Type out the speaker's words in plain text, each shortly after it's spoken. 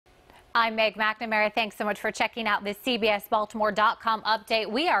I'm Meg McNamara. Thanks so much for checking out this CBSBaltimore.com update.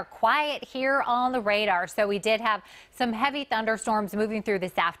 We are quiet here on the radar. So we did have some heavy thunderstorms moving through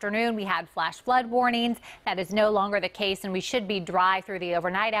this afternoon. We had flash flood warnings. That is no longer the case, and we should be dry through the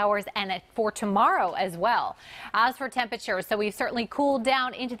overnight hours and for tomorrow as well. As for temperatures, so we've certainly cooled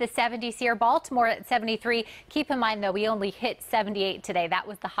down into the 70s here. Baltimore at 73. Keep in mind, though, we only hit 78 today. That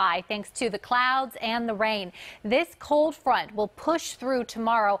was the high thanks to the clouds and the rain. This cold front will push through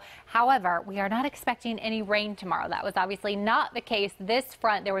tomorrow. However, we are not expecting any rain tomorrow. That was obviously not the case. This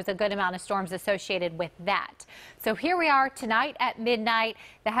front, there was a good amount of storms associated with that. So here we are tonight at midnight.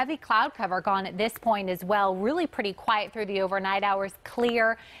 The heavy cloud cover gone at this point as well. Really pretty quiet through the overnight hours,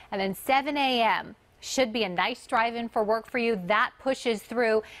 clear. And then 7 a.m. should be a nice drive-in for work for you. That pushes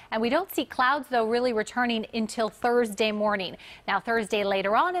through, and we don't see clouds, though, really returning until Thursday morning. Now, Thursday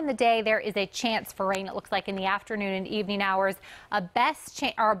later on in the day, there is a chance for rain. It looks like in the afternoon and evening hours. Our best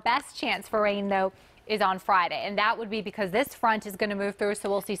chance for rain, though, is on Friday, and that would be because this front is going to move through, so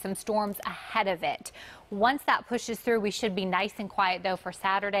we'll see some storms ahead of it. Once that pushes through, we should be nice and quiet, though, for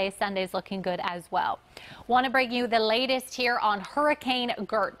Saturday. Sunday's looking good as well. Want to bring you the latest here on Hurricane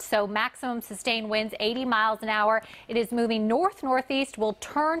Gert. So maximum sustained winds 80 miles an hour. It is moving north-northeast. Will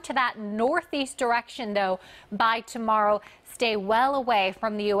turn to that northeast direction, though, by tomorrow. Stay well away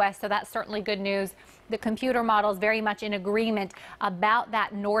from the U.S., so that's certainly good news. The computer model is very much in agreement about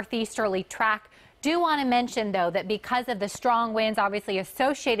that northeasterly track. Do want to mention, though, that because of the strong winds obviously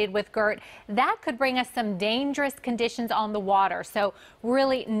associated with Gert, that could bring us some dangerous conditions on the water. So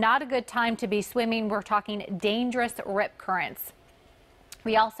really not a good time to be swimming. We're talking dangerous rip currents.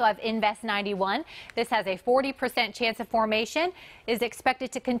 We also have Invest 91. This has a 40% chance of formation. Is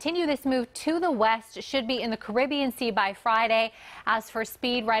expected to continue this move to the west. Should be in the Caribbean Sea by Friday. As for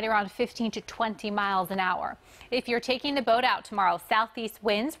speed, right around 15 to 20 miles an hour. If you're taking the boat out tomorrow, southeast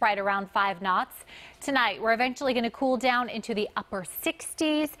winds right around 5 knots. Tonight, we're eventually going to cool down into the upper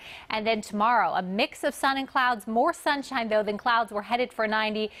 60s. And then tomorrow, a mix of sun and clouds. More sunshine, though, than clouds. We're headed for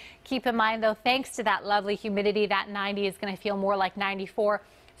 90. Keep in mind, though, thanks to that lovely humidity, that 90 is going to feel more like 94.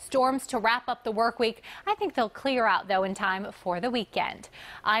 Storms to wrap up the work week. I think they'll clear out, though, in time for the weekend.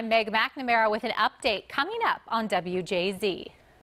 I'm Meg McNamara with an update coming up on WJZ.